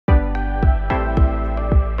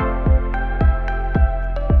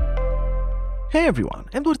Hey everyone,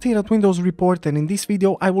 Edward here at Windows Report, and in this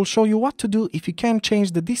video I will show you what to do if you can't change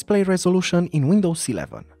the display resolution in Windows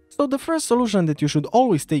 11. So the first solution that you should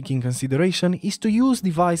always take in consideration is to use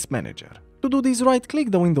Device Manager. To do this, right-click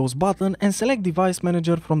the Windows button and select Device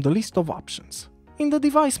Manager from the list of options. In the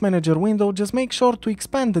Device Manager window, just make sure to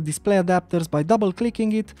expand the display adapters by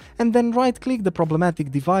double-clicking it, and then right-click the problematic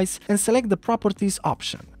device and select the Properties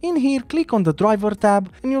option. In here, click on the Driver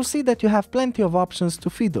tab and you'll see that you have plenty of options to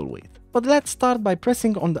fiddle with. But let's start by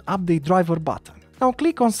pressing on the Update Driver button. Now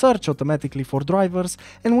click on Search automatically for drivers,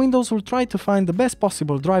 and Windows will try to find the best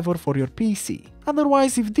possible driver for your PC.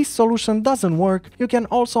 Otherwise, if this solution doesn't work, you can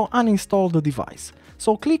also uninstall the device.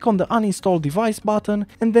 So click on the Uninstall Device button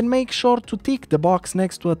and then make sure to tick the box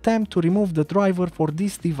next to Attempt to remove the driver for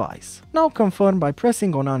this device. Now confirm by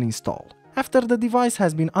pressing on Uninstall. After the device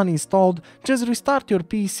has been uninstalled, just restart your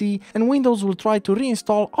PC and Windows will try to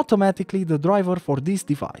reinstall automatically the driver for this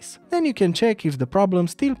device. Then you can check if the problem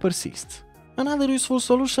still persists. Another useful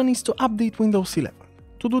solution is to update Windows 11.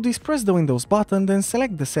 To do this, press the Windows button, then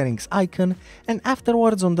select the settings icon, and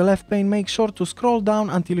afterwards on the left pane make sure to scroll down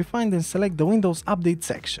until you find and select the Windows Update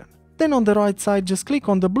section. Then on the right side just click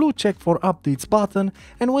on the blue Check for Updates button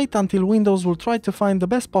and wait until Windows will try to find the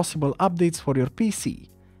best possible updates for your PC.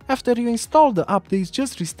 After you install the updates,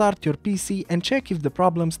 just restart your PC and check if the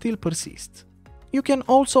problem still persists. You can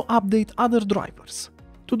also update other drivers.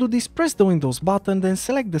 To do this, press the Windows button, then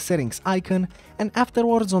select the settings icon, and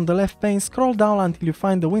afterwards on the left pane scroll down until you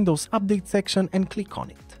find the Windows Update section and click on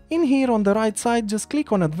it. In here on the right side just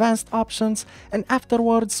click on Advanced Options and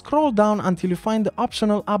afterwards scroll down until you find the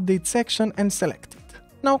Optional Update section and select it.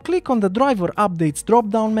 Now click on the Driver Updates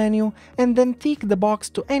drop-down menu and then tick the box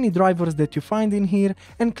to any drivers that you find in here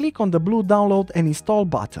and click on the blue Download and Install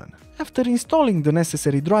button. After installing the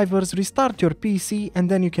necessary drivers, restart your PC and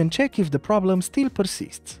then you can check if the problem still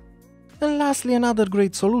persists. And lastly, another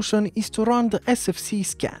great solution is to run the SFC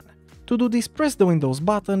scan. To do this, press the Windows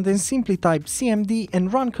button, then simply type cmd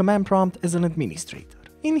and run command prompt as an administrator.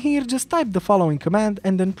 In here, just type the following command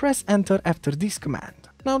and then press enter after this command.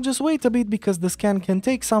 Now just wait a bit because the scan can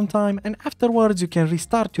take some time, and afterwards you can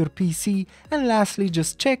restart your PC, and lastly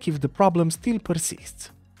just check if the problem still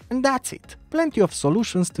persists. And that's it, plenty of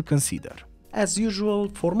solutions to consider. As usual,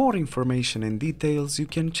 for more information and details you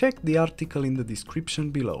can check the article in the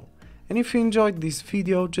description below. And if you enjoyed this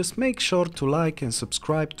video, just make sure to like and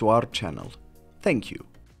subscribe to our channel. Thank you.